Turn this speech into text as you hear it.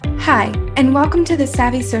Hi, and welcome to the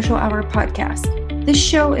Savvy Social Hour podcast. This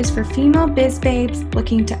show is for female biz babes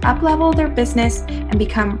looking to up-level their business and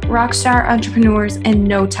become rockstar entrepreneurs in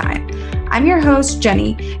no time. I'm your host,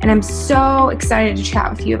 Jenny, and I'm so excited to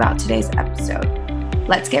chat with you about today's episode.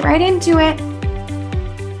 Let's get right into it.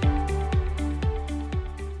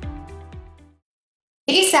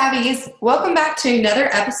 Hey, Savvies. Welcome back to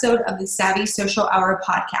another episode of the Savvy Social Hour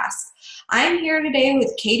podcast. I'm here today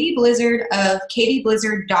with Katie Blizzard of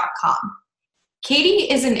katieblizzard.com. Katie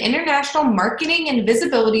is an international marketing and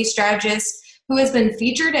visibility strategist who has been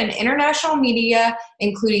featured in international media,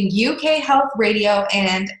 including UK Health Radio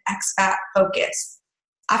and Expat Focus.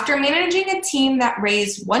 After managing a team that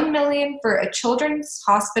raised $1 million for a children's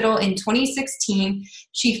hospital in 2016,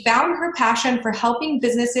 she found her passion for helping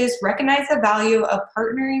businesses recognize the value of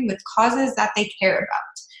partnering with causes that they care about.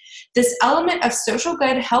 This element of social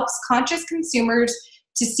good helps conscious consumers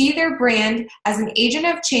to see their brand as an agent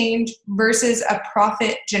of change versus a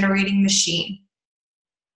profit-generating machine.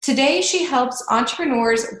 Today, she helps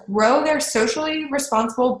entrepreneurs grow their socially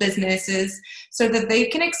responsible businesses so that they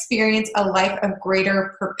can experience a life of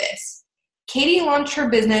greater purpose. Katie launched her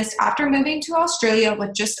business after moving to Australia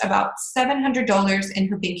with just about $700 in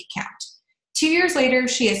her bank account. 2 years later,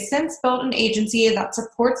 she has since built an agency that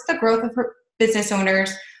supports the growth of her business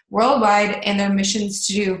owners worldwide and their missions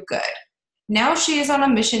to do good. Now she is on a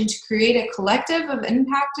mission to create a collective of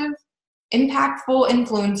impactful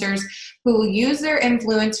influencers who will use their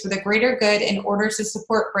influence for the greater good in order to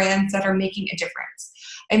support brands that are making a difference.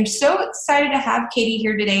 I'm so excited to have Katie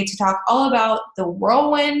here today to talk all about the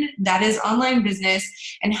whirlwind that is online business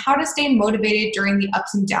and how to stay motivated during the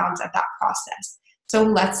ups and downs of that process. So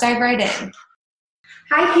let's dive right in.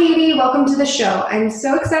 Hi, Katie. Welcome to the show. I'm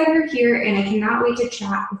so excited you're here, and I cannot wait to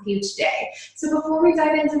chat with you today. So before we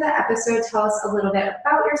dive into the episode, tell us a little bit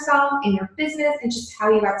about yourself and your business and just how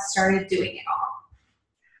you got started doing it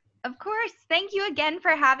all. Of course. Thank you again for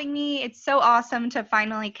having me. It's so awesome to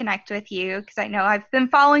finally connect with you because I know I've been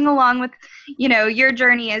following along with, your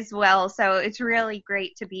journey as well. So it's really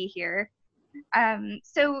great to be here.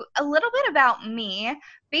 So a little bit about me.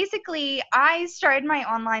 Basically, I started my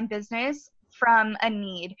online business from a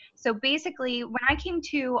need. So basically, when I came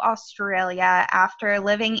to Australia after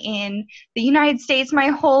living in the United States my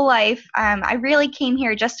whole life, I really came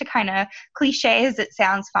here just to kind of, cliche as it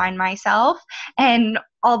sounds, find myself. And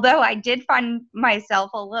although I did find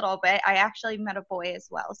myself a little bit, I actually met a boy as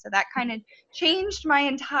well. So that kind of changed my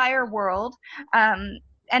entire world.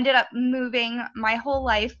 Ended up moving my whole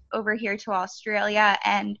life over here to Australia,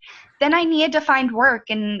 and then I needed to find work.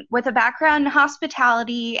 And with a background in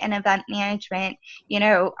hospitality and event management,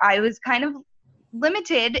 I was kind of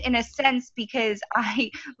limited in a sense because I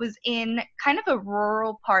was in kind of a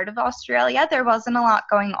rural part of Australia. There wasn't a lot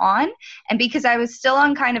going on. And because I was still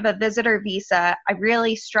on kind of a visitor visa, I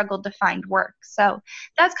really struggled to find work. So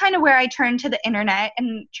that's kind of where I turned to the internet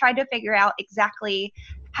and tried to figure out exactly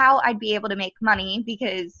how I'd be able to make money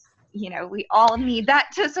because, we all need that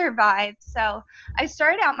to survive. So I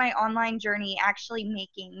started out my online journey actually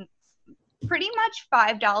making pretty much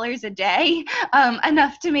 $5 a day,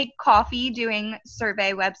 enough to make coffee doing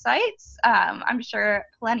survey websites. I'm sure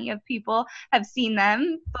plenty of people have seen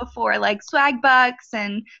them before, like Swagbucks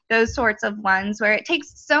and those sorts of ones where it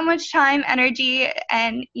takes so much time, energy,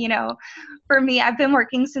 and, for me, I've been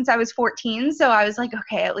working since I was 14, so I was like,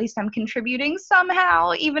 okay, at least I'm contributing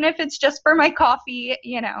somehow, even if it's just for my coffee,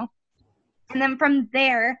 And then from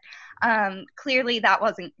there, clearly that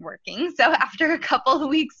wasn't working. So after a couple of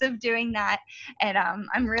weeks of doing that, and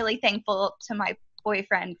I'm really thankful to my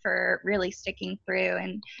boyfriend for really sticking through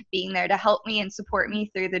and being there to help me and support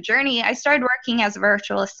me through the journey, I started working as a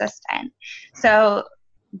virtual assistant. So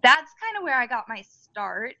that's kind of where I got my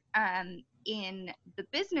start in the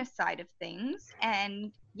business side of things.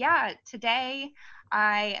 And yeah, today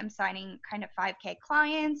I am signing kind of 5K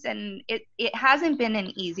clients, and it hasn't been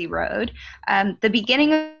an easy road. The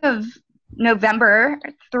beginning of November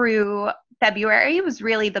through February was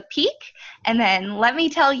really the peak. And then let me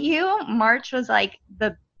tell you, March was like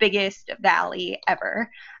the biggest valley ever.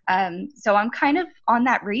 So I'm kind of on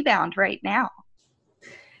that rebound right now.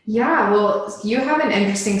 Yeah, well, you have an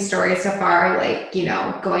interesting story so far, like,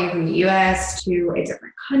 going from the US to a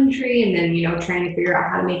different country and then, trying to figure out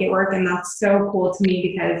how to make it work. And that's so cool to me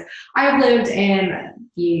because I've lived in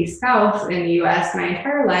the South in the US my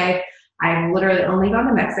entire life. I've literally only gone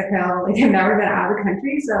to Mexico. Like, I've never been out of the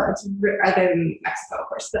country. So it's other than Mexico, of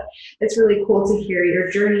course, but it's really cool to hear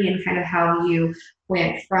your journey and kind of how you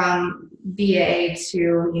went from VA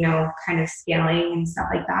to, kind of scaling and stuff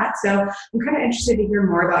like that. So I'm kind of interested to hear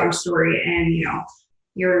more about your story and,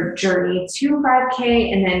 your journey to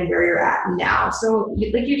 5K and then where you're at now. So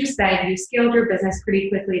like you just said, you scaled your business pretty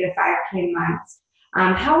quickly to 5K months.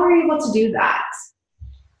 How were you able to do that?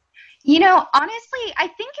 Honestly, I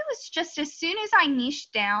think it was just as soon as I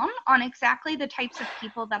niched down on exactly the types of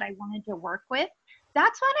people that I wanted to work with,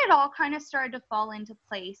 that's when it all kind of started to fall into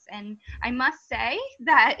place. And I must say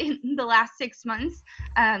that in the last 6 months,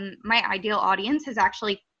 my ideal audience has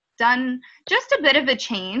actually done just a bit of a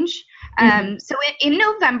change. So in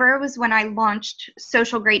November was when I launched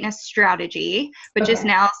Social Greatness Strategy, which is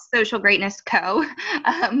now Social Greatness Co.,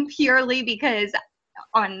 purely because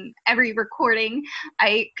on every recording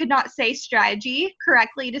I could not say strategy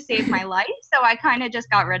correctly to save my life, so I kind of just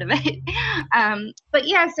got rid of it. But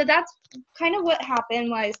yeah, so that's kind of what happened.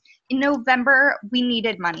 Was in November we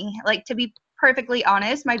needed money. Like, to be perfectly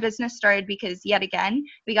honest, my business started because yet again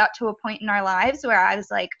we got to a point in our lives where I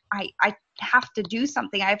was like, I have to do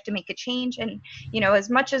something. I have to make a change. And as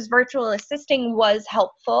much as virtual assisting was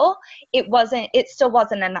helpful, it still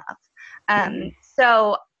wasn't enough.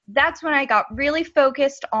 So that's when I got really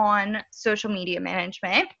focused on social media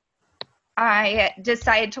management. I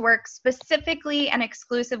decided to work specifically and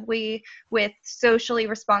exclusively with socially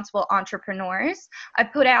responsible entrepreneurs. I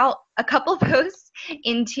put out a couple posts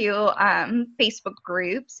into Facebook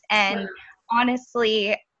groups, and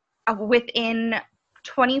honestly, within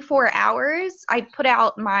 24 hours,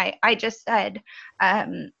 I just said,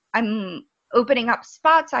 I'm opening up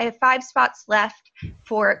spots. I have 5 spots left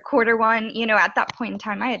for Q1. At that point in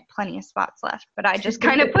time, I had plenty of spots left, but I just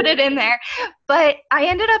kind of put it in there. But I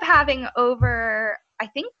ended up having over, I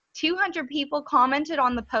think, 200 people commented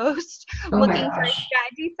on the post looking for a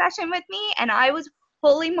strategy session with me, and I was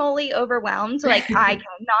holy moly overwhelmed. Like, I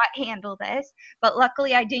cannot handle this. But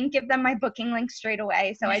luckily I didn't give them my booking link straight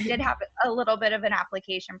away, so I did have a little bit of an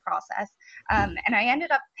application process. And I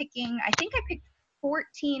ended up I think I picked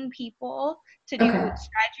 14 people to do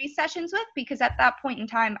strategy sessions with, because at that point in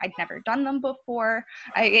time I'd never done them before.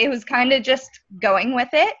 It was kind of just going with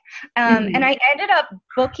it. And I ended up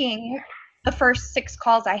booking the first 6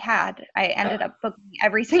 calls I had. I ended up booking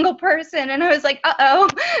every single person, and I was like,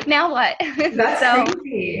 now what? That's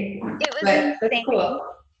crazy. It was insane. That's cool.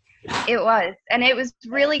 It was, and it was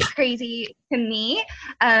really crazy to me.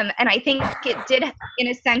 And I think it did, in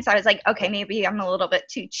a sense, I was like, okay, maybe I'm a little bit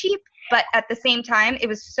too cheap. But at the same time, it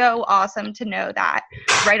was so awesome to know that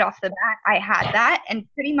right off the bat, I had that. And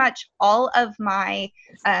pretty much all of my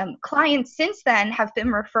clients since then have been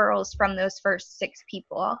referrals from those first 6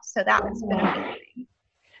 people. So that has been amazing.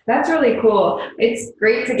 That's really cool. It's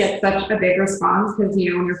great to get such a big response, because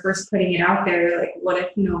when you're first putting it out there, you're like, what if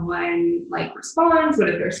no one responds? What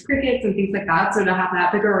if there's crickets and things like that? So to have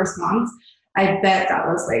that bigger response, I bet that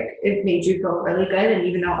was it made you feel really good. And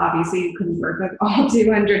even though obviously you couldn't work with all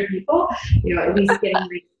 200 people, at least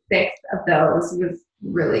getting 6 of those was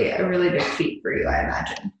really a really big feat for you, I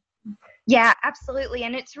imagine. Yeah, absolutely.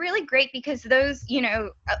 And it's really great because those,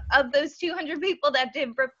 of those 200 people that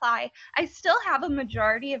did reply, I still have a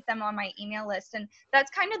majority of them on my email list. And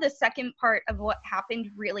that's kind of the second part of what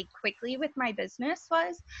happened really quickly with my business.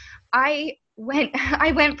 Was I went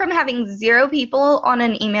from having 0 people on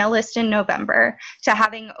an email list in November to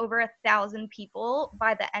having over 1,000 people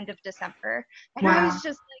by the end of December. And I was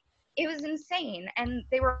just like, it was insane. And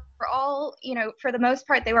they were all, for the most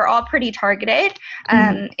part, they were all pretty targeted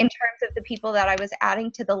in terms of the people that I was adding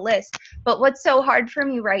to the list. But what's so hard for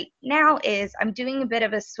me right now is I'm doing a bit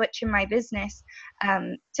of a switch in my business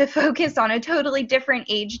to focus on a totally different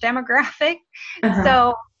age demographic.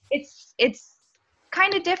 So it's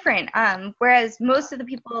kind of different. Whereas most of the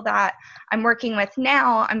people that I'm working with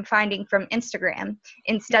now, I'm finding from Instagram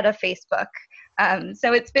instead of Facebook.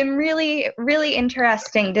 So it's been really, really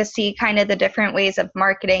interesting to see kind of the different ways of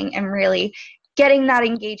marketing and really getting that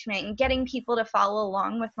engagement and getting people to follow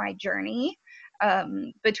along with my journey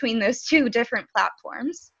between those 2 different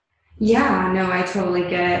platforms. Yeah, no, I totally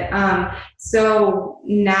get it. So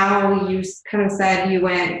now you kind of said you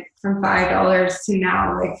went from $5 to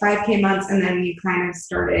now 5K months, and then you kind of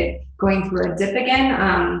started going through a dip again.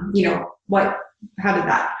 How did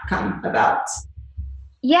that come about?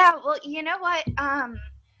 Yeah, well, you know what?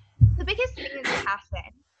 The biggest thing is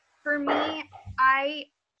passion. For me, I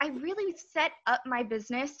really set up my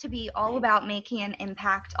business to be all about making an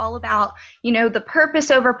impact, all about, the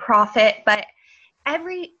purpose over profit. But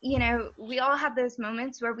we all have those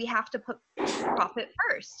moments where we have to put profit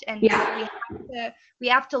first. And we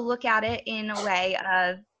have to look at it in a way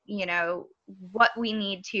of, what we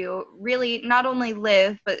need to really not only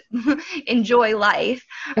live, but enjoy life.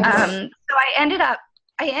 So I ended up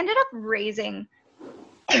raising,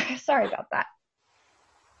 sorry about that.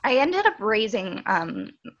 I ended up raising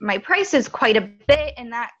my prices quite a bit,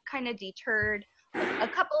 and that kind of deterred a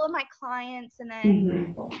couple of my clients. And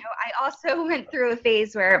then I also went through a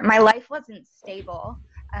phase where my life wasn't stable.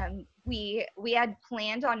 We had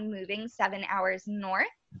planned on moving 7 hours north.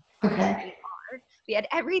 Okay. We had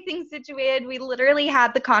everything situated. We literally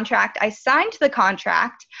had the contract. I signed the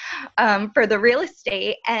contract for the real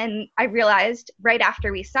estate, and I realized right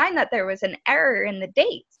after we signed that there was an error in the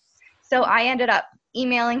dates. So I ended up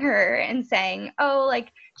emailing her and saying, oh,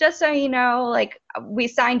 like, just so you know, like, we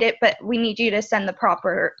signed it, but we need you to send the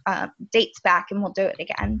proper dates back and we'll do it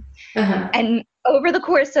again. And over the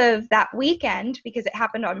course of that weekend, because it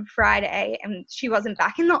happened on Friday and she wasn't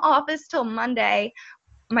back in the office till Monday,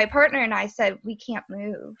 my partner and I said, we can't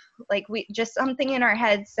move. Like, we just, something in our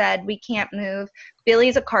head said, we can't move.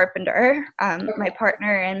 Billy's a carpenter, my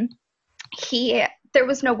partner, and there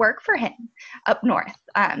was no work for him up north.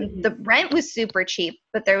 The rent was super cheap,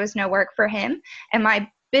 but there was no work for him. And my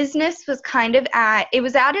business was kind of at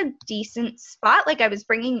a decent spot. Like, I was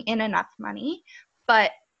bringing in enough money,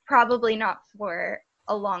 but probably not for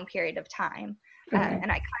a long period of time.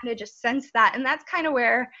 And I kind of just sensed that. And that's kind of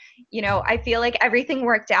where, I feel like everything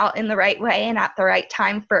worked out in the right way and at the right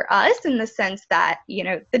time for us, in the sense that,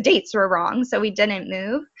 the dates were wrong, so we didn't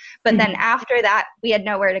move. But then after that, we had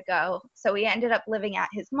nowhere to go. So we ended up living at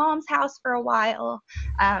his mom's house for a while.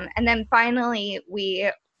 And then finally,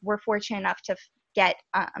 we were fortunate enough to get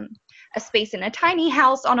a space in a tiny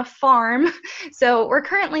house on a farm. So we're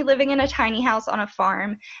currently living in a tiny house on a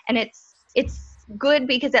farm, and it's good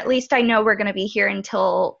because at least I know we're going to be here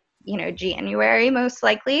until, January, most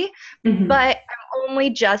likely. But I'm only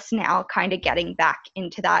just now kind of getting back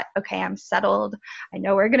into that. Okay, I'm settled. I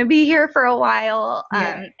know we're going to be here for a while.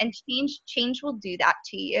 And change will do that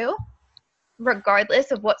to you,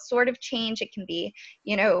 regardless of what sort of change it can be,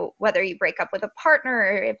 whether you break up with a partner,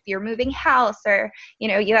 or if you're moving house, or,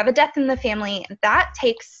 you have a death in the family. That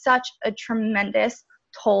takes such a tremendous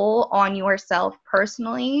toll on yourself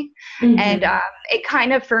personally. And it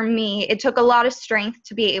kind of, for me, it took a lot of strength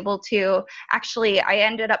to be able to I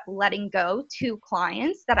ended up letting go 2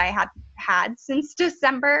 clients that I had since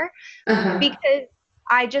December, because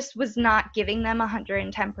I just was not giving them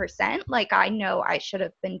 110% like I know I should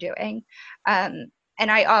have been doing. And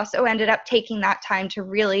I also ended up taking that time to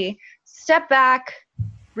really step back,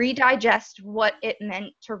 redigest what it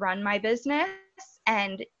meant to run my business.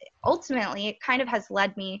 And ultimately, it kind of has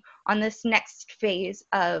led me on this next phase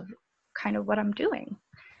of kind of what I'm doing.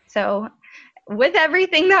 So with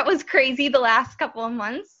everything that was crazy the last couple of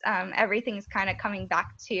months, everything's kind of coming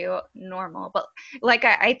back to normal. But like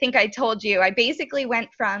I think I told you, I basically went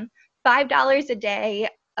from $5 a day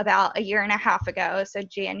about a year and a half ago, so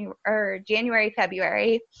January,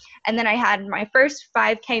 February, and then I had my first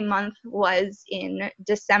 5K month was in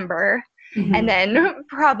December. And then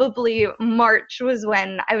probably March was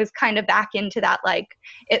when I was kind of back into that, like,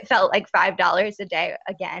 it felt like $5 a day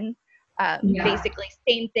again. Basically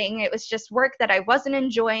same thing. It was just work that I wasn't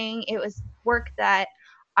enjoying. It was work that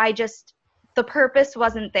the purpose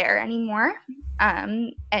wasn't there anymore.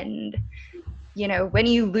 And when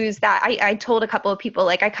you lose that, I told a couple of people,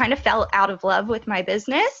 like, I kind of fell out of love with my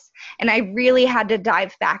business, and I really had to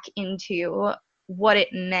dive back into what it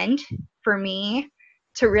meant for me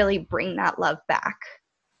to really bring that love back.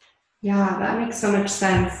 Yeah, that makes so much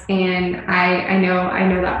sense. And I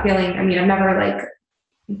know that feeling. I mean, I've never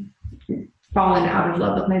fallen out of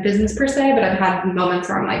love with my business per se, but I've had moments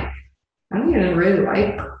where I'm like, I don't even really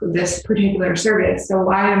like this particular service, so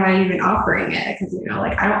why am I even offering it? Because,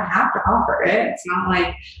 I don't have to offer it. It's not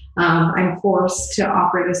like I'm forced to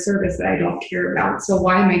offer this service that I don't care about. So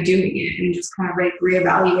why am I doing it? And just kind of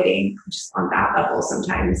reevaluating just on that level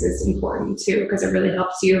sometimes is important too, because it really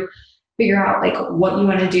helps you figure out what you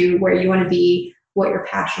want to do, where you want to be, what you're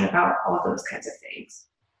passionate about, all those kinds of things.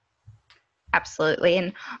 Absolutely.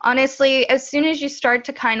 And honestly, as soon as you start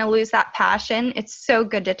to kind of lose that passion, it's so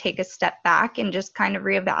good to take a step back and just kind of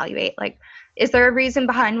reevaluate, like, is there a reason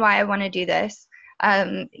behind why I want to do this?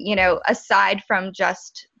 Aside from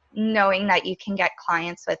just knowing that you can get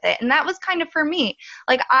clients with it. And that was kind of for me.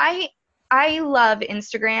 Like, I love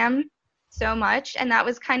Instagram so much. And that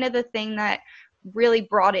was kind of the thing that really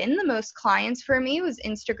brought in the most clients for me, was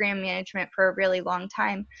Instagram management for a really long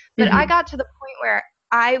time. But I got to the point where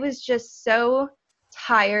I was just so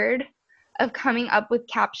tired of coming up with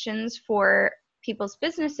captions for people's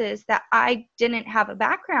businesses that I didn't have a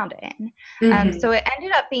background in. So it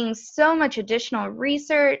ended up being so much additional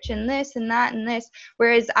research and this and that and this,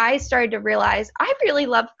 whereas I started to realize I really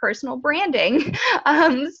love personal branding.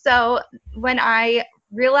 So when I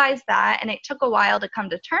realized that, and it took a while to come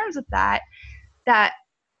to terms with that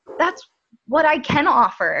that's what I can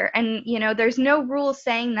offer. And, you know, there's no rule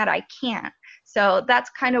saying that I can't. So that's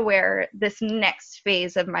kind of where this next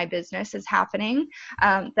phase of my business is happening,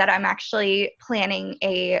 that I'm actually planning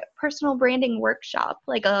a personal branding workshop,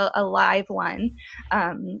 like a live one,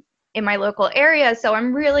 in my local area. So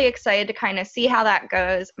I'm really excited to kind of see how that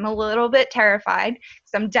goes. I'm a little bit terrified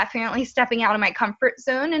because I'm definitely stepping out of my comfort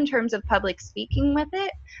zone in terms of public speaking with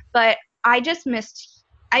it. But I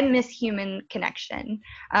miss human connection.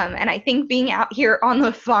 And I think being out here on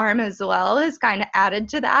the farm as well has kind of added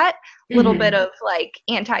to that little bit of like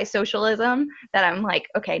anti-socialism that I'm like,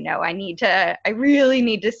 okay, no, I really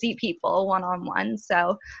need to see people one-on-one.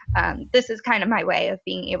 So this is kind of my way of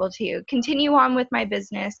being able to continue on with my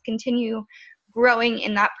business, continue growing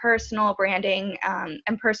in that personal branding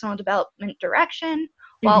and personal development direction,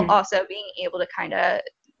 while also being able to kind of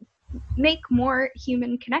make more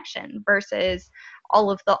human connection versus all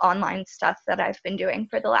of the online stuff that I've been doing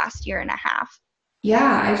for the last year and a half.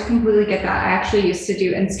 Yeah, I just completely get that. I actually used to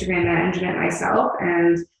do Instagram management myself,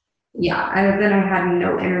 and then I had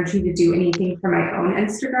no energy to do anything for my own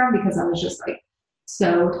Instagram because I was just like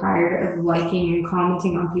so tired of liking and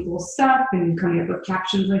commenting on people's stuff and coming up with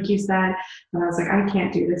captions like you said. And I was like, I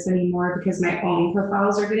can't do this anymore because my own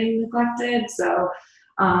profiles are getting neglected. So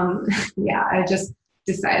I just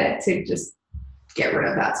decided to just get rid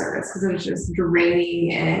of that service because it was just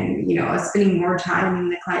draining, and I was spending more time than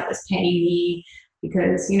the client was paying me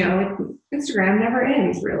because Instagram never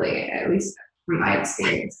ends, really, at least from my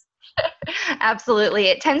experience. Absolutely.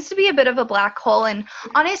 It tends to be a bit of a black hole. And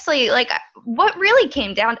honestly, like what really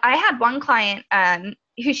came down, I had one client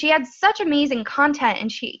who she had such amazing content,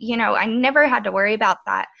 and she, I never had to worry about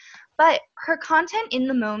that. But her content in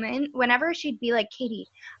the moment, whenever she'd be like, Katie,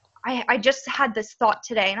 I just had this thought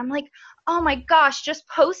today, and I'm like, oh my gosh, just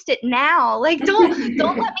post it now. Like, don't let me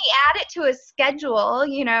add it to a schedule.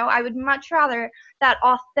 I would much rather that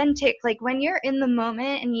authentic, like when you're in the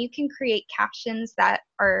moment and you can create captions that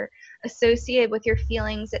are associated with your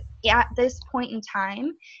feelings at this point in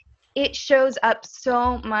time, it shows up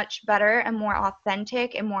so much better and more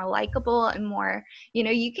authentic and more likable and more,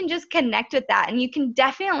 you can just connect with that. And you can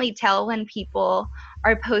definitely tell when people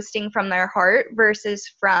are posting from their heart versus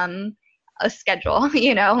from a schedule,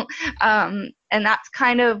 and that's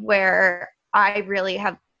kind of where I really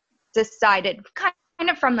have decided kind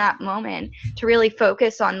of from that moment to really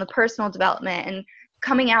focus on the personal development and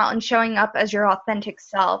coming out and showing up as your authentic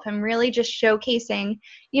self and really just showcasing,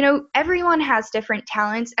 everyone has different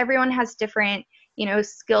talents, everyone has different,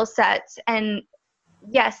 skill sets. And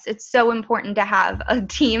yes, it's so important to have a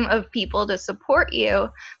team of people to support you.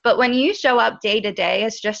 But when you show up day to day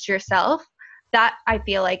as just yourself, that I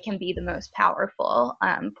feel like can be the most powerful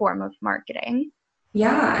form of marketing.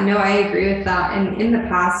 Yeah, no, I agree with that. And in the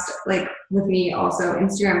past, like with me also,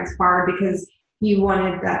 Instagram is hard because you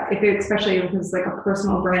wanted that, especially if it was like a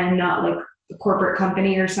personal brand, not like a corporate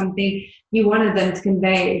company or something, you wanted them to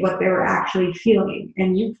convey what they were actually feeling.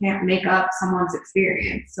 And you can't make up someone's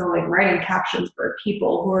experience. So like writing captions for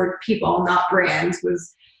people who are people, not brands,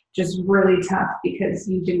 was just really tough because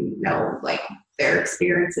you didn't know like their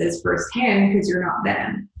experiences firsthand because you're not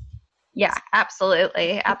them. Yeah,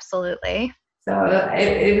 absolutely. Absolutely. So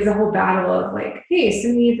it was a whole battle of like, hey,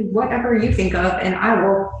 send me whatever you think of, and I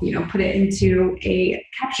will, put it into a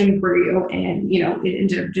caption for you. And, it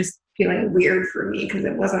ended up just feeling weird for me because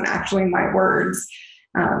it wasn't actually my words,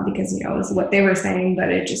 because, it was what they were saying,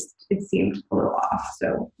 but it seemed a little off.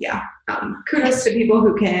 So yeah, kudos to people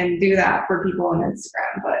who can do that for people on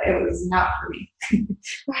Instagram, but it was not for me.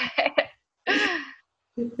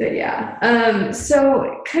 But yeah,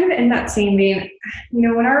 so kind of in that same vein,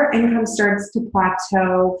 when our income starts to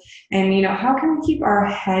plateau and, how can we keep our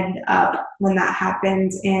head up when that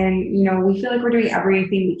happens? And, we feel like we're doing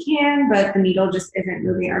everything we can, but the needle just isn't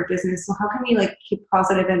moving our business. So how can we like keep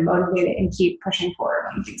positive and motivated and keep pushing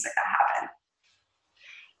forward when things like that happen?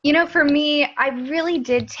 For me, I really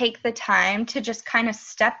did take the time to just kind of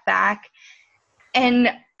step back and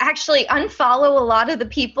actually unfollow a lot of the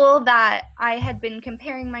people that I had been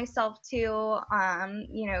comparing myself to,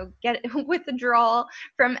 get withdrawal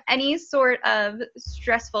from any sort of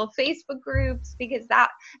stressful Facebook groups, because that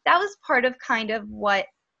was part of kind of what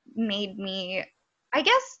made me, I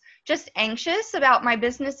guess, just anxious about my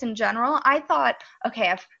business in general. I thought,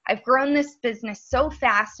 okay, I've grown this business so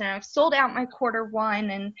fast and I've sold out my quarter one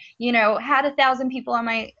and, had 1,000 people on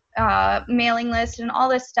my mailing list and all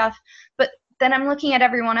this stuff. But then I'm looking at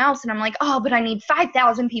everyone else and I'm like, oh, but I need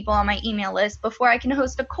 5,000 people on my email list before I can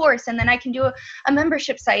host a course. And then I can do a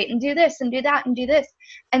membership site and do this and do that and do this.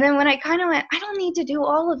 And then when I kind of went, I don't need to do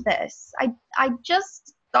all of this. I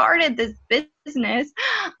just started this business,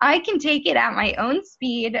 I can take it at my own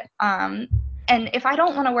speed. And if I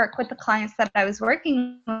don't want to work with the clients that I was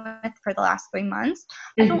working with for the last 3 months,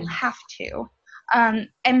 I don't have to.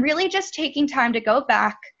 And really just taking time to go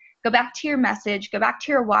back to your message, go back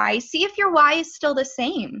to your why, see if your why is still the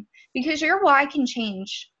same, because your why can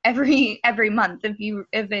change every month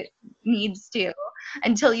if it needs to,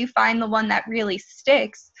 until you find the one that really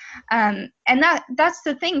sticks. And that's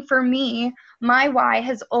the thing for me. My why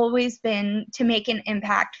has always been to make an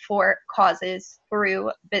impact for causes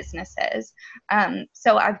through businesses.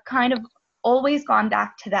 So I've kind of always gone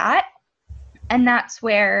back to that, and that's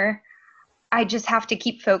where I just have to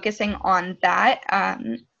keep focusing on that.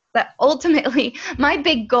 But ultimately, my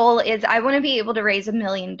big goal is I want to be able to raise $1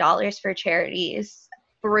 million for charities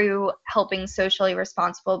through helping socially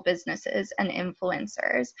responsible businesses and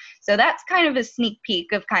influencers. So that's kind of a sneak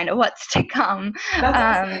peek of kind of what's to come.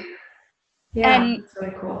 That's yeah, and that's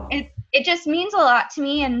really cool. It just means a lot to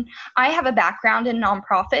me. And I have a background in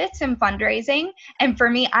nonprofits and fundraising. And for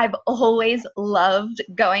me, I've always loved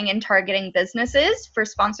going and targeting businesses for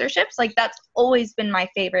sponsorships. Like, that's always been my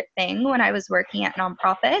favorite thing when I was working at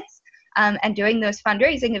nonprofits, and doing those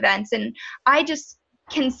fundraising events. And I just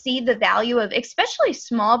can see the value of, especially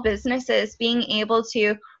small businesses, being able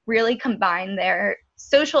to really combine their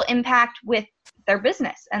social impact with their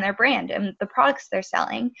business and their brand and the products they're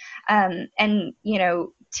selling. And, you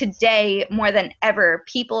know, today more than ever,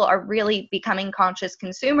 people are really becoming conscious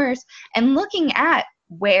consumers and looking at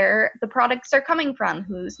where the products are coming from,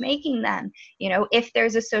 who's making them, you know, if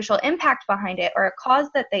there's a social impact behind it or a cause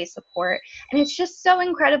that they support. And it's just so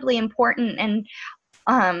incredibly important. And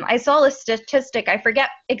I saw a statistic, I forget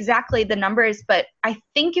exactly the numbers, but I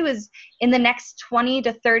think it was in the next 20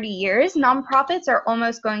 to 30 years, nonprofits are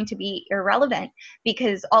almost going to be irrelevant,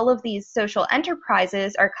 because all of these social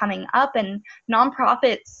enterprises are coming up, and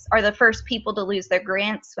nonprofits are the first people to lose their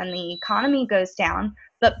grants when the economy goes down.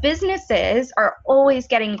 But businesses are always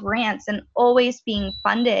getting grants and always being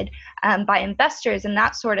funded by investors and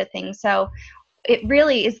that sort of thing. So it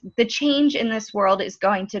really is, the change in this world is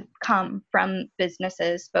going to come from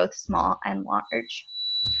businesses, both small and large.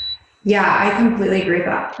 Yeah, I completely agree with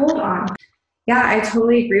that. Hold on. Yeah, I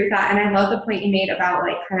totally agree with that. And I love the point you made about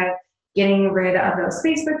like kind of getting rid of those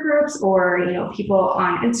Facebook groups, or, you know, people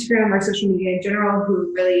on Instagram or social media in general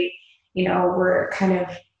who really, you know, were kind of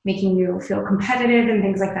making you feel competitive and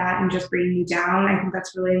things like that and just bringing you down. I think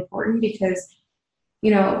that's really important, because you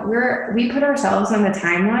know, we put ourselves on the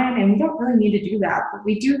timeline, and we don't really need to do that, but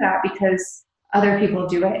we do that because other people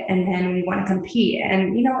do it, and then we want to compete.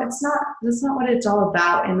 And you know, that's not what it's all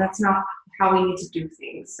about, and that's not how we need to do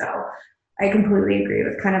things. So I completely agree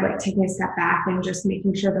with kind of like taking a step back and just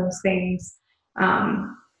making sure those things,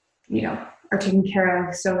 you know, are taken care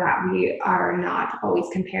of, so that we are not always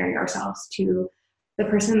comparing ourselves to the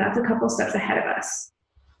person that's a couple steps ahead of us.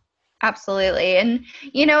 Absolutely. And,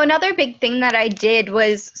 you know, another big thing that I did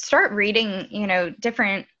was start reading, you know,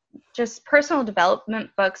 different just personal development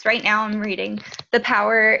books. Right now I'm reading The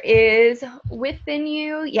Power Is Within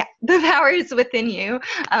You. Yeah, The Power Is Within You,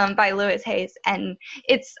 by Louise Hayes. And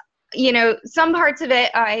it's, you know, some parts of it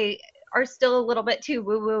are still a little bit too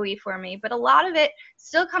woo-woo-y for me, but a lot of it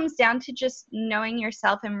still comes down to just knowing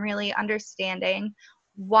yourself and really understanding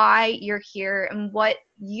why you're here and what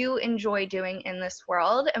you enjoy doing in this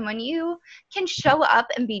world. And when you can show up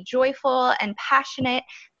and be joyful and passionate,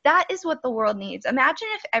 that is what the world needs. Imagine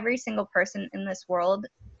if every single person in this world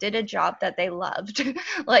did a job that they loved.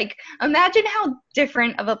 Like, imagine how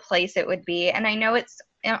different of a place it would be. And I know it's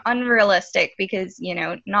unrealistic, because, you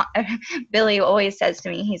know, not Billy always says to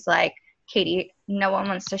me, he's like, Katie, no one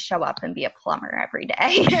wants to show up and be a plumber every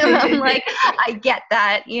day. And I'm like, I get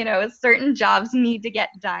that, you know, certain jobs need to get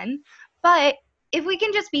done. But if we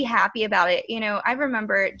can just be happy about it, you know, I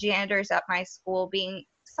remember janitors at my school being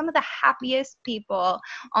some of the happiest people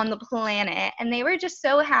on the planet. And they were just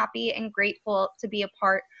so happy and grateful to be a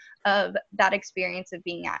part of that experience of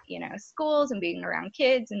being at, you know, schools and being around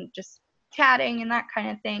kids and just chatting and that kind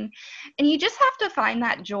of thing. And you just have to find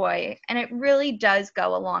that joy, and it really does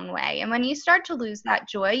go a long way. And when you start to lose that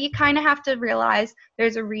joy, you kind of have to realize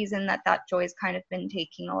there's a reason that that joy's kind of been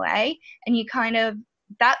taken away, and you kind of,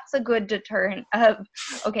 that's a good deterrent of,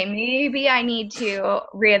 okay, maybe I need to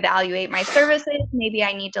reevaluate my services, maybe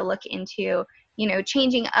I need to look into, you know,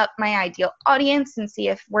 changing up my ideal audience and see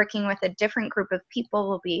if working with a different group of people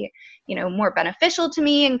will be, you know, more beneficial to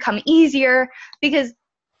me and come easier. Because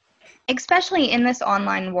especially in this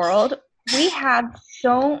online world, we have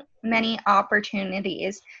so many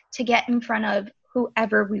opportunities to get in front of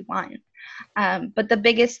whoever we want. But the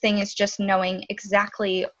biggest thing is just knowing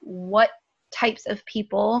exactly what types of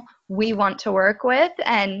people we want to work with.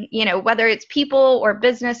 And, whether it's people or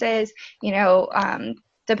businesses,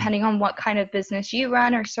 depending on what kind of business you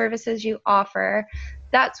run or services you offer,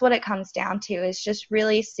 that's what it comes down to, is just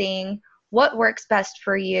really seeing what works best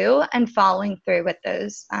for you and following through with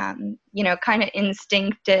those, kind of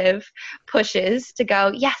instinctive pushes to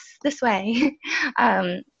go, yes, this way.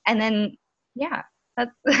 And then, yeah,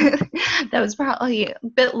 that's, that was probably a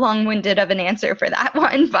bit long-winded of an answer for that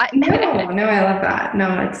one, but no, I love that.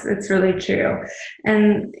 No, it's really true.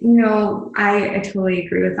 And, I totally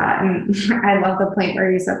agree with that. And I love the point where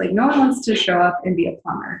you said, like, no one wants to show up and be a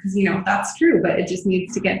plumber, because, that's true, but it just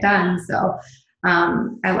needs to get done. So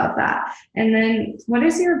I love that. And then what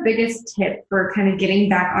is your biggest tip for kind of getting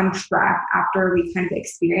back on track after we kind of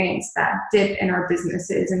experienced that dip in our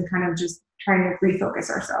businesses and kind of just trying to refocus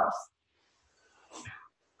ourselves?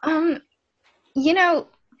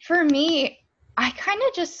 For me, I kind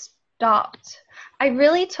of just stopped. I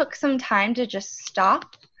really took some time to just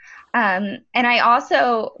stop. And I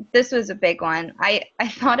also, this was a big one. I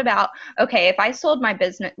thought about, okay, if I sold my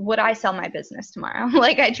business, would I sell my business tomorrow?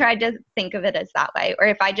 Like, I tried to think of it as that way. Or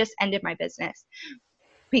if I just ended my business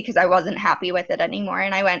because I wasn't happy with it anymore.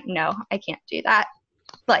 And I went, no, I can't do that.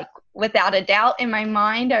 Like, without a doubt in my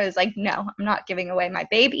mind, I was like, no, I'm not giving away my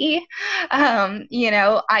baby.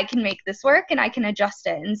 I can make this work and I can adjust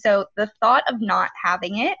it. And so the thought of not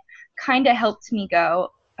having it kind of helped me go,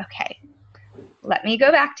 okay, let me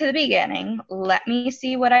go back to the beginning. Let me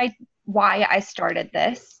see why I started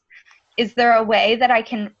this. Is there a way that I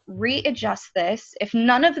can readjust this? If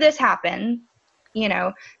none of this happened,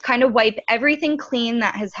 kind of wipe everything clean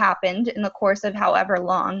that has happened in the course of however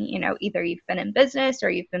long, either you've been in business or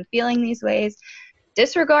you've been feeling these ways.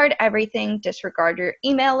 Disregard everything, disregard your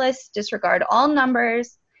email list, disregard all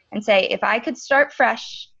numbers, and say, if I could start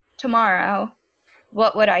fresh tomorrow,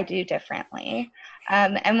 what would I do differently?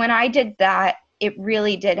 And when I did that, it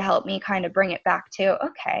really did help me kind of bring it back to,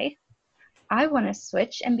 okay, I want to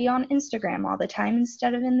switch and be on Instagram all the time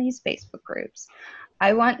instead of in these Facebook groups.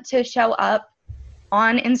 I want to show up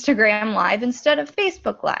on Instagram Live instead of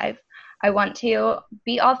Facebook Live. I want to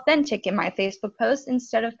be authentic in my Facebook posts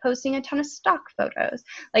instead of posting a ton of stock photos.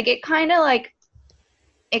 Like, it kind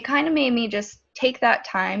of made me just take that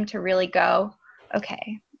time to really go,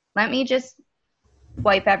 okay, let me just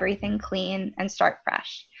wipe everything clean and start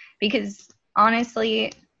fresh. Because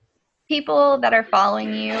honestly, people that are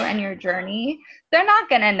following you and your journey, they're not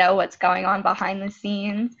going to know what's going on behind the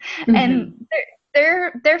scenes. Mm-hmm. And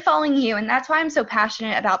they're following you. And that's why I'm so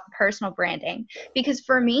passionate about personal branding, because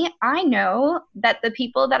for me, I know that the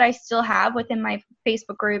people that I still have within my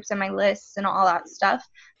Facebook groups and my lists and all that stuff,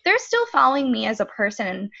 they're still following me as a person.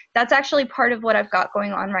 And that's actually part of what I've got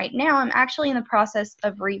going on right now. I'm actually in the process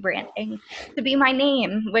of rebranding to be my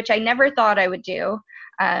name, which I never thought I would do.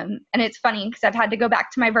 And it's funny because I've had to go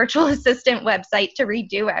back to my virtual assistant website to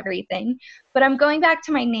redo everything, but I'm going back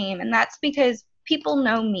to my name, and that's because people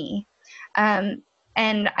know me. And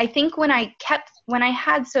I think when I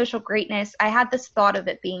had Social Greatness, I had this thought of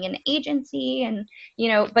it being an agency and,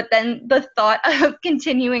 but then the thought of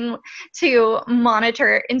continuing to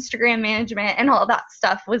monitor Instagram management and all that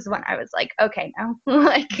stuff was when I was like, okay, no,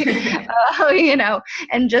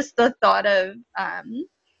 and just the thought of,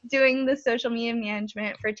 doing the social media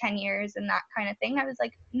management for 10 years and that kind of thing, I was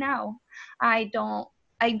like, no, I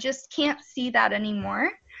just can't see that anymore.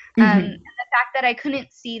 Mm-hmm. And the fact that I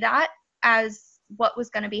couldn't see that as what was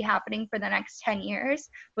going to be happening for the next 10 years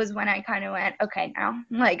was when I kind of went, okay, now,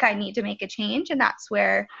 like, I need to make a change. And that's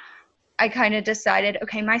where I kind of decided,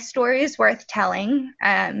 okay, my story is worth telling.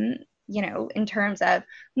 In terms of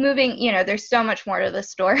moving, there's so much more to the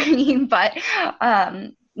story, but,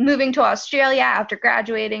 moving to Australia after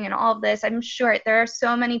graduating and all of this, I'm sure there are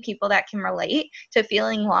so many people that can relate to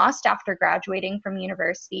feeling lost after graduating from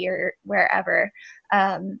university or wherever,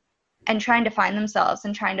 and trying to find themselves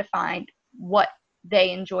and trying to find what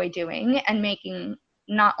they enjoy doing and making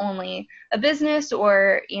not only a business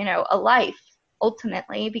or, a life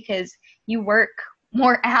ultimately, because you work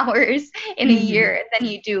more hours in a year than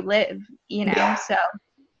you do live, Yeah. So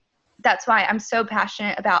that's why I'm so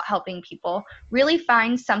passionate about helping people really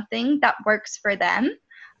find something that works for them,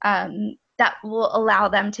 that will allow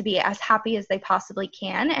them to be as happy as they possibly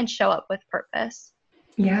can and show up with purpose.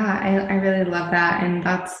 Yeah, I really love that. And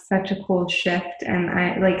that's such a cool shift. And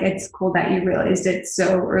it's cool that you realized it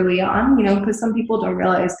so early on, because some people don't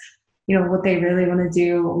realize, what they really want to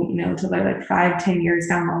do, until they're like 5-10 years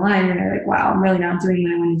down the line. And they're like, wow, I'm really not doing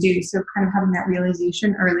what I want to do. So kind of having that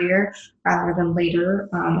realization earlier rather than later,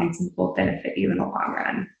 I think will benefit you in the long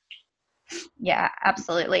run. Yeah,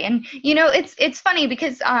 absolutely. And it's funny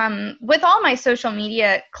because with all my social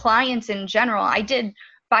media clients in general, I did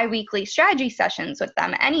biweekly strategy sessions with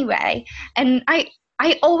them anyway. And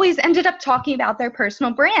I always ended up talking about their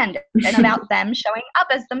personal brand and about them showing up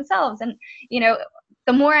as themselves. And,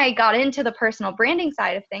 the more I got into the personal branding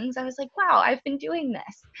side of things, I was like, wow, I've been doing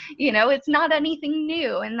this. It's not anything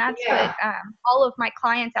new. And that's what all of my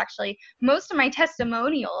clients actually, most of my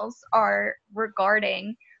testimonials are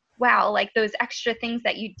regarding, wow, like those extra things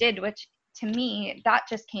that you did, which to me, that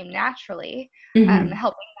just came naturally, helping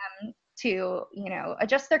them to,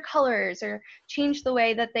 adjust their colors or change the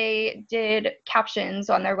way that they did captions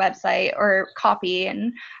on their website or copy.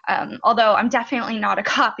 And although I'm definitely not a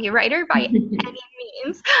copywriter by any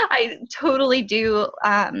means, I totally do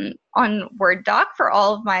on Word doc for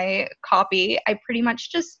all of my copy. I pretty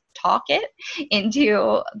much just talk it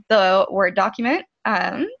into the Word document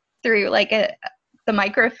through like the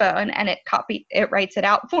microphone, and it writes it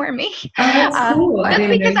out for me. Oh, that's cool. Just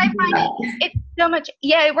because I find it's so much.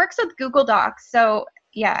 Yeah, it works with Google Docs. So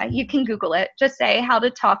yeah, you can Google it. Just say how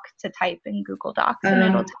to talk to type in Google Docs, and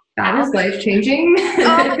it'll tell you. That is life-changing.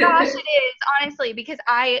 Oh my gosh, it is, honestly, because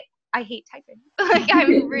I hate typing. Like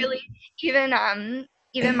I'm really, even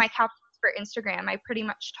my captions for Instagram, I pretty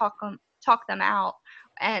much talk them out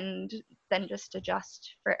and then just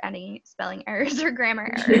adjust for any spelling errors or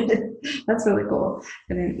grammar errors. That's really cool.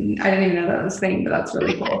 I didn't even know that was a thing, but that's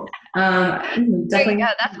really cool. Definitely. There you go.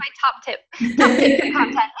 That's my top tip for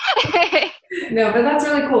content. No, but that's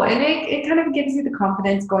really cool. And it kind of gives you the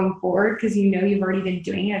confidence going forward because you've already been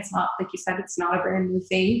doing it. It's not, like you said, it's not a brand new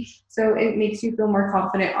thing. So it makes you feel more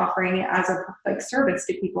confident offering it as a service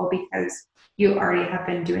to people because you already have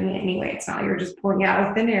been doing it anyway. It's not like you're just pulling it out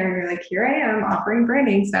of thin air and you're like, here I am offering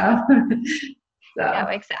branding stuff. Yeah,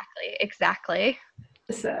 exactly.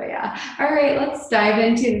 So yeah. All right, let's dive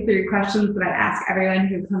into the 3 questions that I ask everyone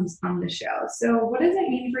who comes on the show. So what does it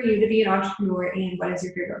mean for you to be an entrepreneur, and what is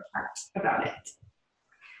your favorite part about it?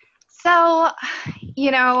 So,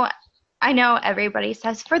 I know everybody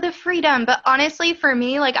says for the freedom, but honestly for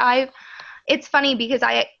me, like it's funny because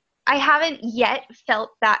I haven't yet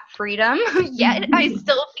felt that freedom yet. I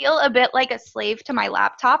still feel a bit like a slave to my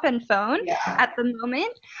laptop and phone at the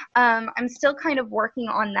moment. I'm still kind of working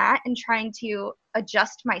on that and trying to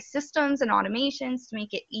adjust my systems and automations to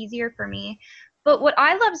make it easier for me. But what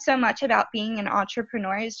I love so much about being an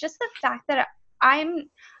entrepreneur is just the fact that I'm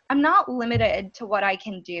not limited to what I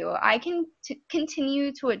can do. I can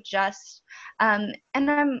continue to adjust, and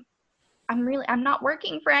I'm not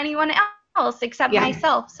working for anyone else except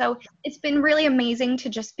myself. So it's been really amazing to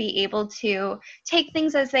just be able to take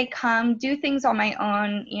things as they come, do things on my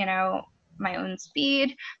own, my own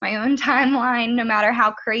speed, my own timeline, no matter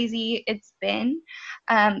how crazy it's been.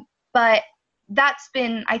 But that's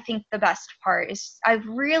been, I think, the best part is I've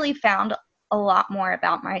really found a lot more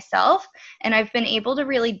about myself, and I've been able to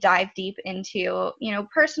really dive deep into,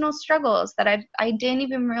 personal struggles that I didn't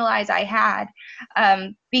even realize I had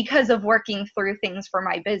because of working through things for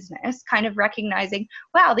my business, kind of recognizing,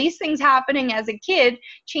 wow, these things happening as a kid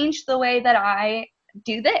changed the way that I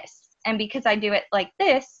do this. And because I do it like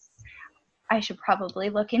this, I should probably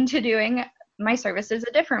look into doing my services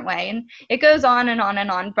a different way. And it goes on and on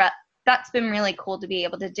and on, but that's been really cool to be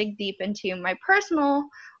able to dig deep into my personal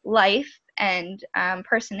life and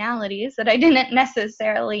personalities that I didn't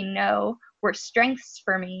necessarily know were strengths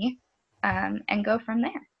for me, and go from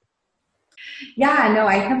there. Yeah, no,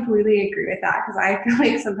 I completely agree with that because I feel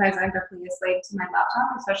like sometimes I'm definitely a slave to my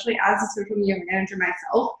laptop, especially as a social media manager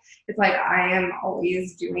myself. It's like I am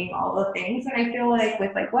always doing all the things, and I feel like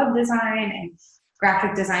with like web design and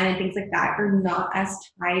graphic design and things like that, you're not as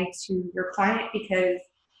tied to your client because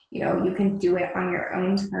you can do it on your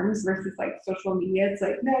own terms versus like social media. It's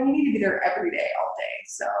like, no, you need to be there every day, all day.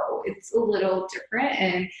 So it's a little different.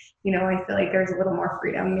 And, I feel like there's a little more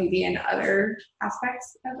freedom maybe in other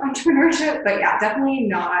aspects of entrepreneurship, but yeah, definitely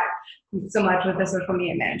not so much with the social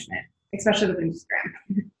media management, especially with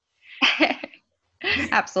Instagram.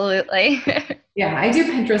 Absolutely. Yeah, I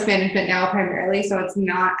do Pinterest management now primarily, so it's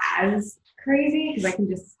not as crazy because I can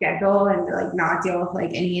just schedule and like not deal with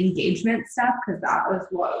like any engagement stuff because that was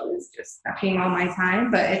what was just sucking all my time.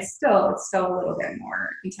 But it's still a little bit more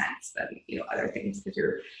intense than other things because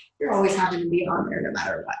you're always having to be on there no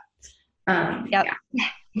matter what. Yep. Yeah.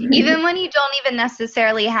 Even when you don't even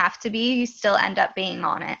necessarily have to be, you still end up being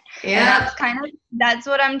on it. Yeah. And that's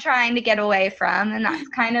what I'm trying to get away from, and that's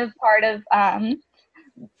kind of part of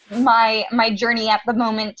my journey at the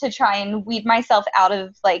moment to try and weed myself out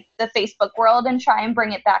of like the Facebook world and try and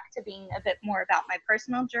bring it back to being a bit more about my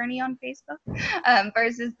personal journey on Facebook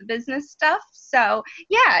versus the business stuff. So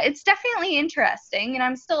yeah, it's definitely interesting, and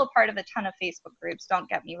I'm still a part of a ton of Facebook groups, don't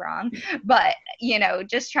get me wrong, but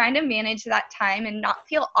just trying to manage that time and not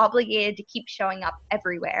feel obligated to keep showing up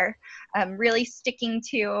everywhere, really sticking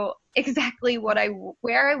to exactly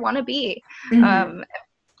where I want to be,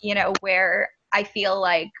 where I feel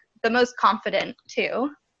like the most confident too.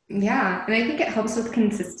 Yeah, and I think it helps with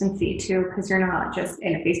consistency too, because you're not just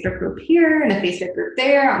in a Facebook group here, in a Facebook group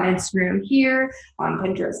there, on Instagram here, on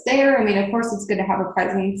Pinterest there. I mean, of course, it's good to have a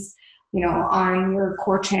presence, on your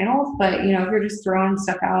core channels, but if you're just throwing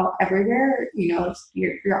stuff out everywhere,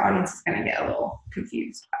 your audience is going to get a little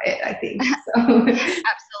confused by it, I think. So.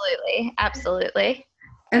 Absolutely.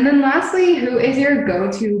 And then lastly, who is your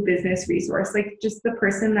go-to business resource? Like just the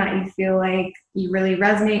person that you feel like you really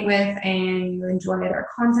resonate with and you enjoy their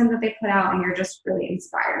content that they put out and you're just really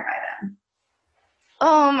inspired by them.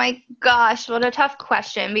 Oh my gosh, what a tough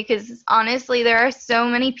question, because honestly, there are so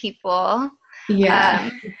many people that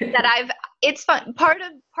it's fun. Part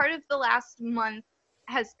of the last month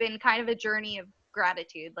has been kind of a journey of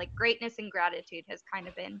gratitude. Like greatness and gratitude has kind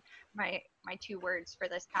of been my two words for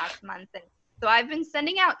this past month. And so I've been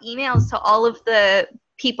sending out emails to all of the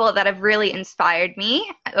people that have really inspired me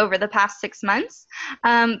over the past 6 months.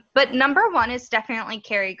 But number one is definitely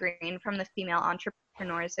Carrie Green from the Female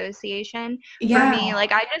Entrepreneur Association. Yeah. For me,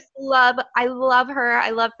 like I love her. I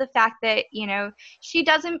love the fact that, she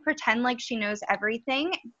doesn't pretend like she knows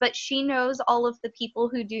everything, but she knows all of the people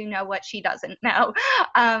who do know what she doesn't know.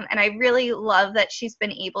 And I really love that she's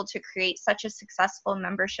been able to create such a successful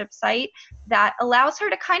membership site that allows her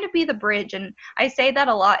to kind of be the bridge. And I say that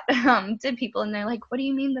a lot to people, and they're like, what do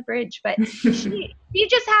you mean the bridge? But she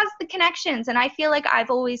just has the connections, and I feel like I've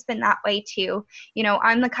always been that way too.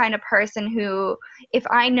 I'm the kind of person who, if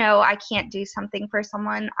I know I can't do something for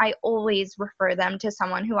someone, I always refer them to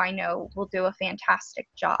someone who I know will do a fantastic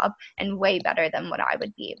job and way better than what I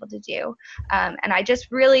would be able to do. And I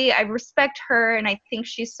respect her, and I think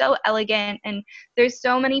she's so elegant, and there's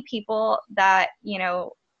so many people that,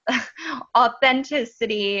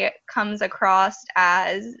 authenticity comes across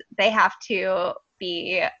as they have to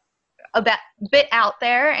be a bit out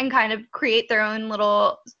there and kind of create their own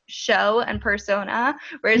little show and persona,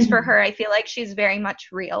 whereas for her, I feel like she's very much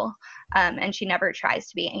real, and she never tries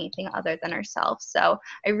to be anything other than herself. So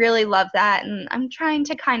I really love that, and I'm trying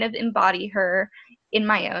to kind of embody her in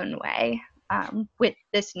my own way with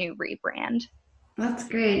this new rebrand. That's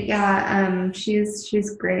great. Yeah,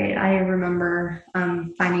 she's great. I remember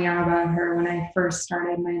finding out about her when I first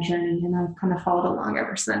started my journey, and I've kind of followed along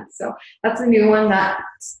ever since. So that's a new one that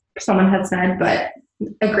someone had said, but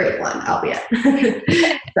a great one, albeit.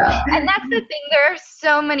 And that's the thing. There are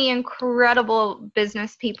so many incredible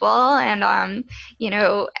business people, and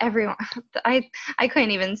everyone. I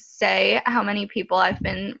couldn't even say how many people I've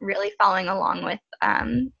been really following along with.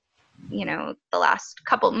 The last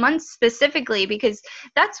couple months specifically, because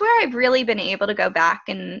that's where I've really been able to go back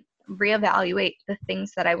and reevaluate the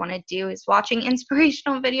things that I want to do, is watching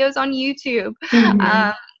inspirational videos on YouTube.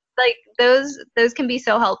 Like those can be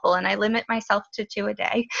so helpful, and I limit myself to 2 a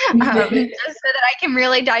day just so that I can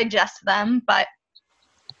really digest them. But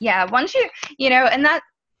yeah, once and that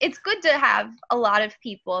it's good to have a lot of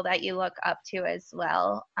people that you look up to as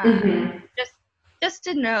well. Just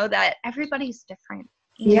to know that everybody's different.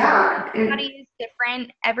 Everybody is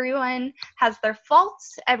different. Everyone has their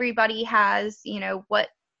faults. Everybody has, what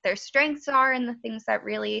their strengths are and the things that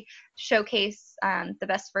really showcase the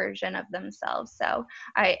best version of themselves. So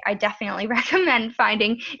I definitely recommend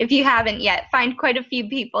finding, if you haven't yet, find quite a few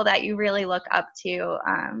people that you really look up to,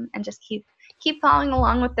 and just keep following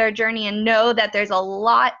along with their journey, and know that there's a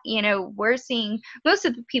lot, we're seeing most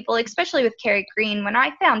of the people, especially with Carrie Green, when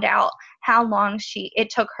I found out how long it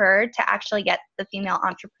took her to actually get the Female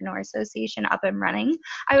Entrepreneur Association up and running,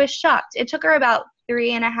 I was shocked. It took her about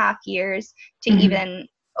 3.5 years to even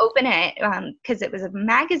open it, because it was a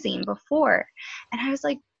magazine before. And I was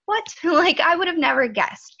like, what? Like, I would have never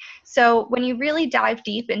guessed. So when you really dive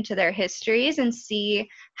deep into their histories and see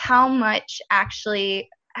how much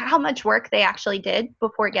work they actually did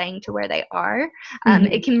before getting to where they are,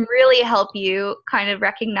 it can really help you kind of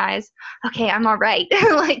recognize, okay, I'm all right.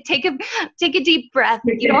 Like take a deep breath.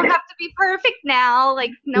 You don't have to be perfect now.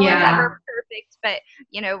 Like no one's ever perfect, but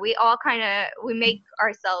we all we make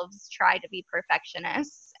ourselves try to be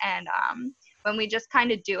perfectionists. And when we just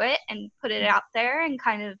kind of do it and put it out there and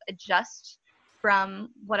kind of adjust from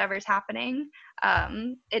whatever's happening,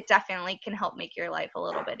 it definitely can help make your life a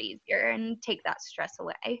little bit easier and take that stress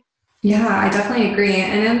away. Yeah, I definitely agree.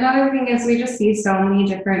 And another thing is we just see so many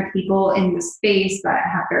different people in the space that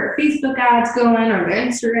have their Facebook ads going or their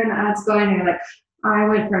Instagram ads going. And you're like, I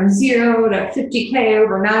went from 0 to 50K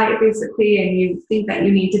overnight, basically. And you think that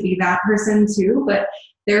you need to be that person too. But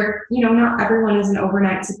not everyone is an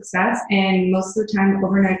overnight success. And most of the time,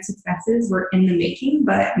 overnight successes were in the making,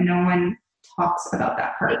 but no one talks about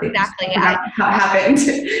that part. Exactly. How it happened.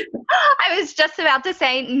 I was just about to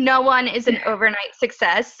say, no one is an overnight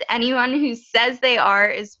success. Anyone who says they are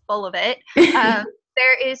is full of it.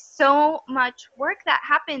 There is so much work that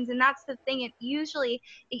happens, and that's the thing. It usually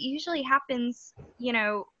happens,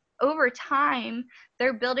 over time.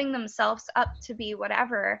 They're building themselves up to be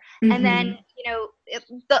whatever. Mm-hmm. And then,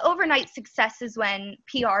 the overnight success is when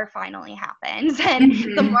PR finally happens and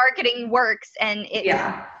mm-hmm. the marketing works and it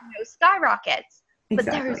skyrockets. But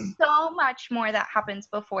Exactly. There's so much more that happens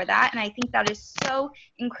before that. And I think that is so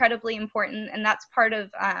incredibly important. And that's part of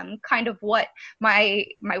kind of what my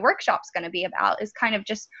workshop's going to be about, is kind of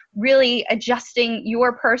just really adjusting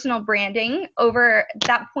your personal branding over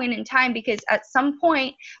that point in time. Because at some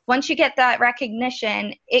point, once you get that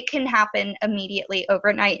recognition, it can happen immediately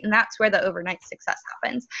overnight. And that's where the overnight success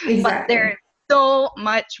happens. Exactly. But there's so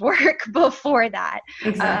much work before that.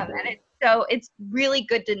 Exactly. So it's really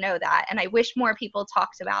good to know that. And I wish more people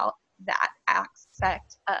talked about that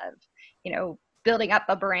aspect of, building up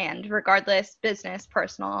a brand, regardless, business,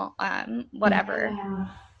 personal, whatever.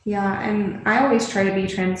 Yeah. And I always try to be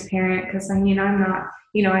transparent because, I'm not,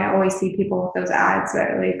 I always see people with those ads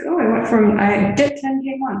that are like, oh, I get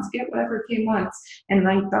 10K once, get whatever K once. And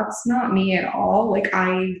like, that's not me at all. Like,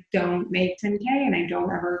 I don't make 10K and I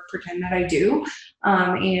don't ever pretend that I do.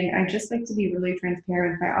 And I just like to be really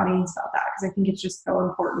transparent with my audience about that, because I think it's just so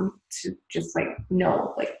important to just like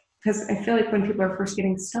know, like, because I feel like when people are first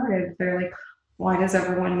getting started, they're like, why does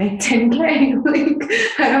everyone make 10K? Like,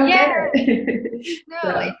 I don't get it.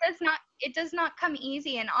 No, it does not come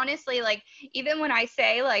easy. And honestly, like, even when I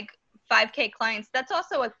say like 5K clients, that's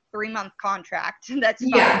also a 3-month contract. That's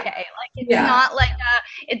 5K. Like, it's not like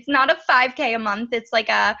it's not a 5K a month. It's like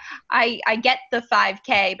I get the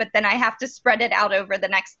 5K, but then I have to spread it out over the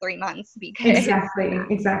next 3 months because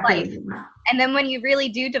exactly. And then when you really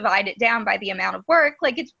do divide it down by the amount of work,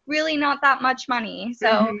 like, it's really not that much money. So,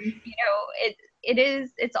 mm-hmm.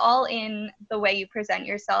 It's all in the way you present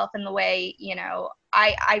yourself and the way,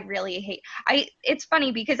 I really hate, it's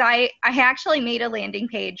funny because I actually made a landing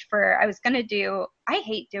page I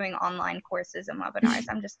hate doing online courses and webinars.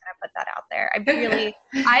 I'm just going to put that out there.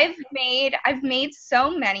 I've made so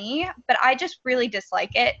many, but I just really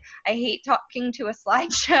dislike it. I hate talking to a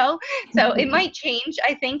slideshow. So it might change,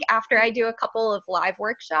 I think, after I do a couple of live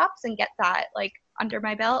workshops and get that like under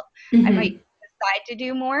my belt. Mm-hmm. I might decide to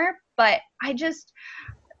do more, but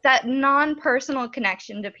that non-personal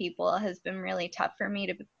connection to people has been really tough for me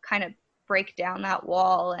to kind of break down that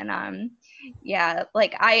wall. And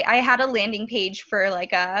like I had a landing page for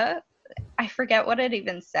like I forget what it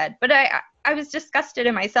even said, but I was disgusted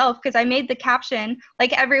in myself because I made the caption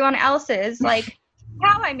like everyone else's, like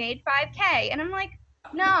how I made 5K, and I'm like,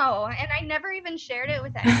 no, and I never even shared it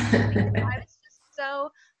with anyone.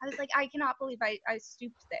 I was like, I cannot believe I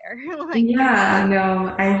stooped there. Like,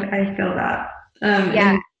 I feel that.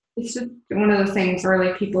 And it's just one of those things where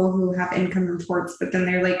like people who have income reports, but then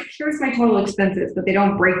they're like, here's my total expenses, but they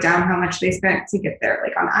don't break down how much they spent to get there,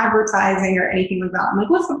 like on advertising or anything like that. I'm like,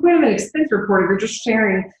 what's the point of an expense report if you're just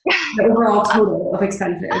sharing the overall total of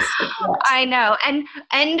expenses? I know.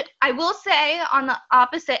 And I will say, on the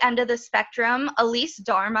opposite end of the spectrum, Elise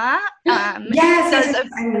Dharma. Yes,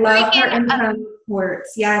 I love her income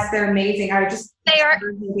reports. Yes, they're amazing.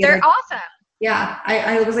 They're awesome. Yeah,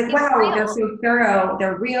 I was like, wow, they're so thorough.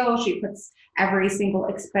 They're real. She puts every single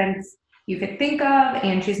expense you could think of,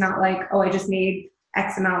 and she's not like, oh, I just made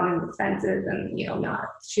X amount in expenses, and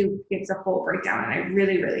she gives a full breakdown, and I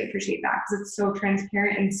really, really appreciate that because it's so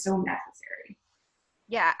transparent and so necessary.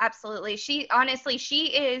 Yeah, absolutely.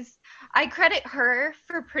 I credit her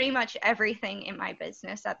for pretty much everything in my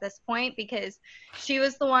business at this point, because she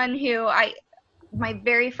was the one who my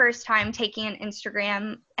very first time taking an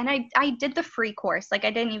Instagram, and I did the free course. Like,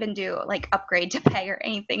 I didn't even do like upgrade to pay or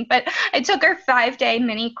anything, but I took her 5-day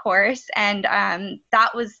mini course, and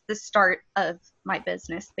that was the start of my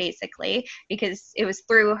business basically, because it was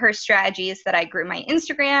through her strategies that I grew my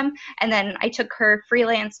Instagram. And then I took her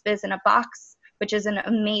Freelance Biz in a Box, which is an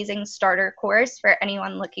amazing starter course for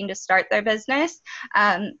anyone looking to start their business.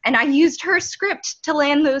 And I used her script to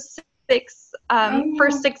land those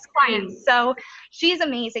first 6 clients. So she's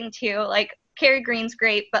amazing too. Like, Carrie Green's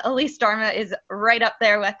great, but Elise Darma is right up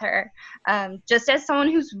there with her. Just as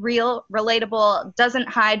someone who's real, relatable, doesn't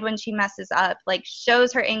hide when she messes up, like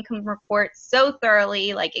shows her income report so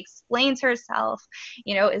thoroughly, like explains herself,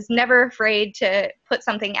 is never afraid to put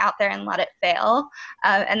something out there and let it fail.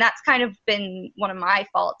 And that's kind of been one of my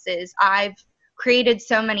faults is I've created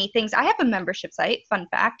so many things. I have a membership site, fun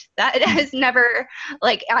fact, that has never,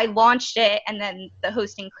 like, I launched it and then the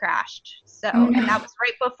hosting crashed. So, and that was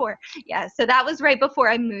right before, so that was right before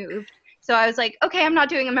I moved. So I was like, okay, I'm not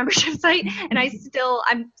doing a membership site, and I'm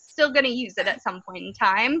still going to use it at some point in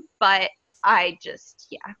time, but I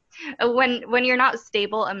just, when you're not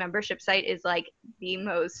stable, a membership site is like the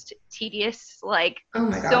most tedious, like Oh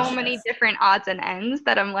my gosh, so many different odds and ends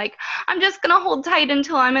that I'm like, I'm just going to hold tight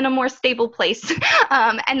until I'm in a more stable place.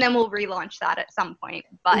 And then we'll relaunch that at some point,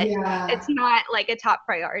 but it's not like a top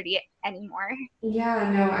priority anymore.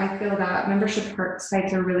 Yeah, no, I feel that membership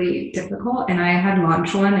sites are really difficult. And I had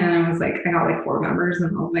launched one and I was like, I got like 4 members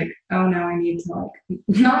and I was like, oh no, I need to like,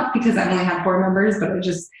 not because I only had 4 members, but I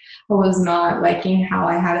was not liking how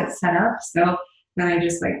I had it set up. So then I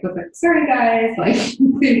just like was like, sorry guys, like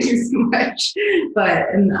thank you so much. But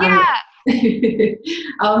and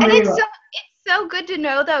it's so good to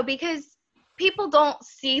know though, because people don't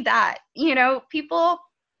see that, people,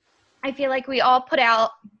 I feel like we all put out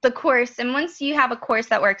the course, and once you have a course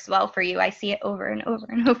that works well for you, I see it over and over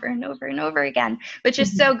and over and over and over again, which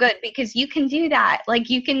is so good because you can do that. Like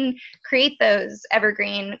you can create those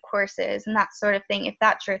evergreen courses and that sort of thing if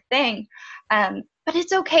that's your thing. But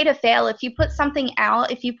it's okay to fail if you put something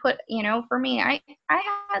out. If you put, for me, I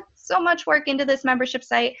had so much work into this membership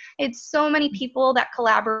site. I had so many people that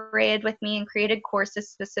collaborated with me and created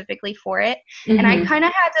courses specifically for it. And I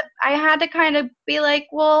had to kind of be like,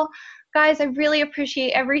 well, guys, I really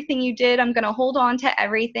appreciate everything you did. I'm going to hold on to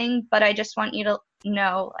everything, but I just want you to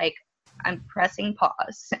know, like, I'm pressing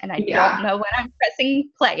pause and I don't know when I'm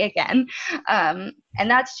pressing play again. And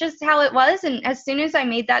that's just how it was. And as soon as I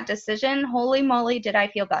made that decision, holy moly, did I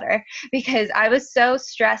feel better, because I was so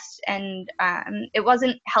stressed and it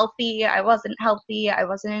wasn't healthy. I wasn't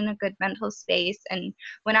in a good mental space. And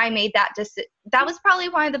when I made that that was probably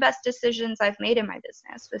one of the best decisions I've made in my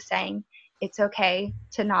business, was saying, it's okay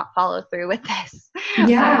to not follow through with this.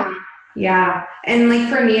 Yeah. And like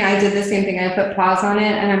for me, I did the same thing. I put pause on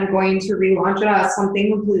it and I'm going to relaunch it as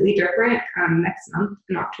something completely different next month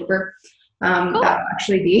in October. Cool. That'll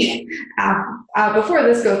actually be before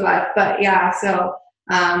this goes live. But so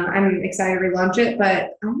I'm excited to relaunch it.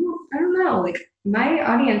 But I don't know, like my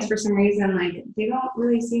audience for some reason, like they don't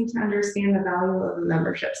really seem to understand the value of a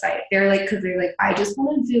membership site. They're like, I just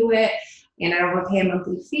want to do it and I don't want to pay a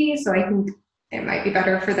monthly fee. So I think it might be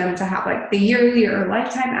better for them to have like the yearly or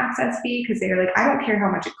lifetime access fee, because they're like, I don't care how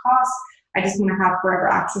much it costs. I just want to have forever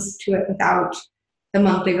access to it without the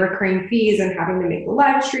monthly recurring fees and having to make the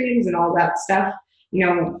live streams and all that stuff.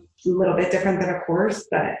 A little bit different than a course,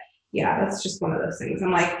 but that's just one of those things.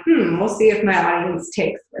 I'm like, we'll see if my audience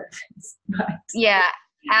takes this. But. Yeah,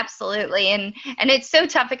 absolutely. And it's so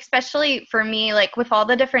tough, especially for me, like with all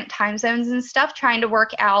the different time zones and stuff, trying to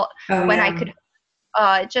work out I could.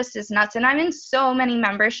 It just is nuts. And I'm in so many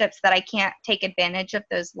memberships that I can't take advantage of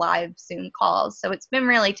those live Zoom calls. So it's been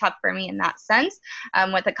really tough for me in that sense,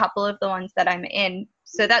 with a couple of the ones that I'm in.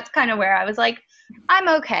 So that's kind of where I was like, I'm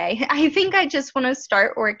okay. I think I just want to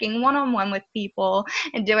start working one-on-one with people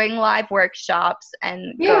and doing live workshops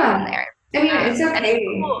and go from there. I mean, it's okay.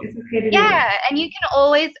 It's okay to do that. And you can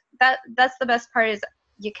always, that's the best part, is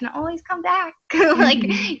you can always come back. Like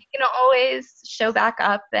you can always show back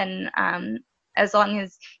up, and as long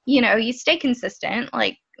as you stay consistent,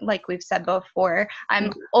 like we've said before,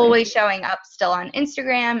 I'm always showing up still on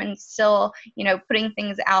Instagram and still putting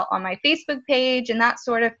things out on my Facebook page and that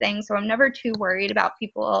sort of thing, so I'm never too worried about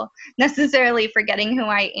people necessarily forgetting who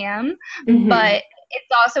I am. But it's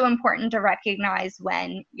also important to recognize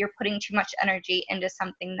when you're putting too much energy into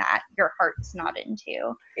something that your heart's not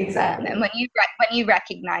into. Exactly. And when you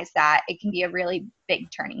recognize that, it can be a really big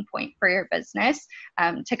turning point for your business,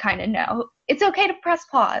 to kind of know it's okay to press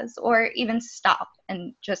pause or even stop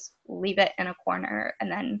and just leave it in a corner, and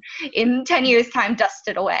then in 10 years time dust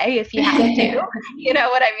it away if you have to. You know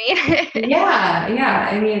what I mean? Yeah.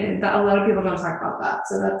 I mean, a lot of people don't talk about that,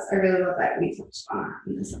 so I really love that we touched on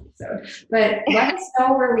that in this episode. But let us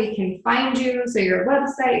know where we can find you, so your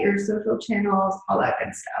website, your social channels, all that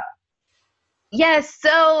good stuff. Yes,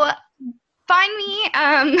 so find me,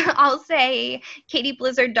 I'll say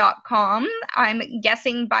katieblizzard.com. I'm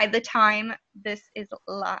guessing by the time this is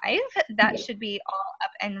live, that should be all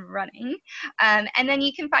up and running. And then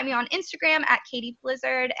you can find me on Instagram at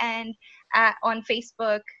katieblizzard, and on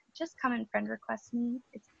Facebook, just come and friend request me.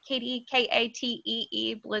 It's Katie,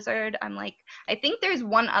 Katee Blizzard. I think there's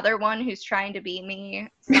one other one who's trying to be me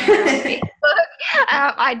somewhere on Facebook.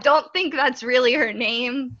 I don't think that's really her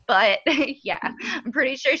name, but yeah, I'm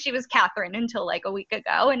pretty sure she was Catherine until like a week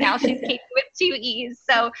ago, and now she's Katie with 2 E's.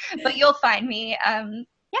 So, but you'll find me.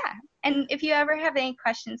 Yeah. And if you ever have any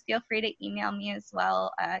questions, feel free to email me as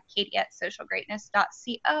well,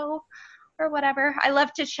 katie@socialgreatness.co or whatever. I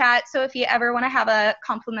love to chat. So if you ever want to have a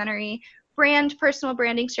complimentary personal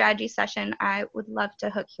branding strategy session, I would love to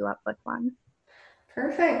hook you up with one.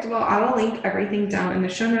 Perfect. Well, I will link everything down in the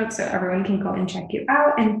show notes so everyone can go and check you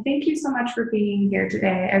out. And thank you so much for being here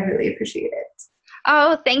today. I really appreciate it.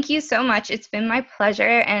 Oh, thank you so much. It's been my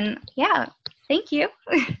pleasure. And yeah, thank you.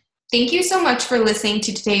 Thank you so much for listening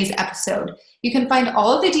to today's episode. You can find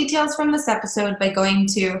all of the details from this episode by going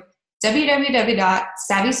to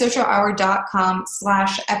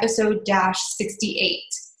www.savvysocialhour.com/episode-68.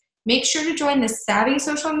 Make sure to join the Savvy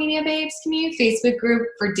Social Media Babes community Facebook group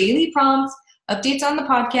for daily prompts, updates on the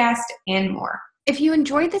podcast, and more. If you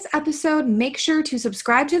enjoyed this episode, make sure to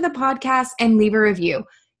subscribe to the podcast and leave a review.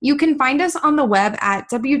 You can find us on the web at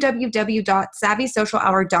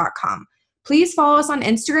www.savvysocialhour.com. Please follow us on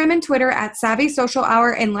Instagram and Twitter at Savvy Social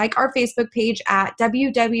Hour and like our Facebook page at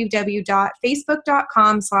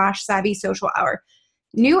www.facebook.com/Savvy Social Hour.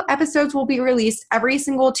 New episodes will be released every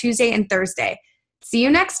single Tuesday and Thursday. See you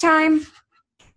next time.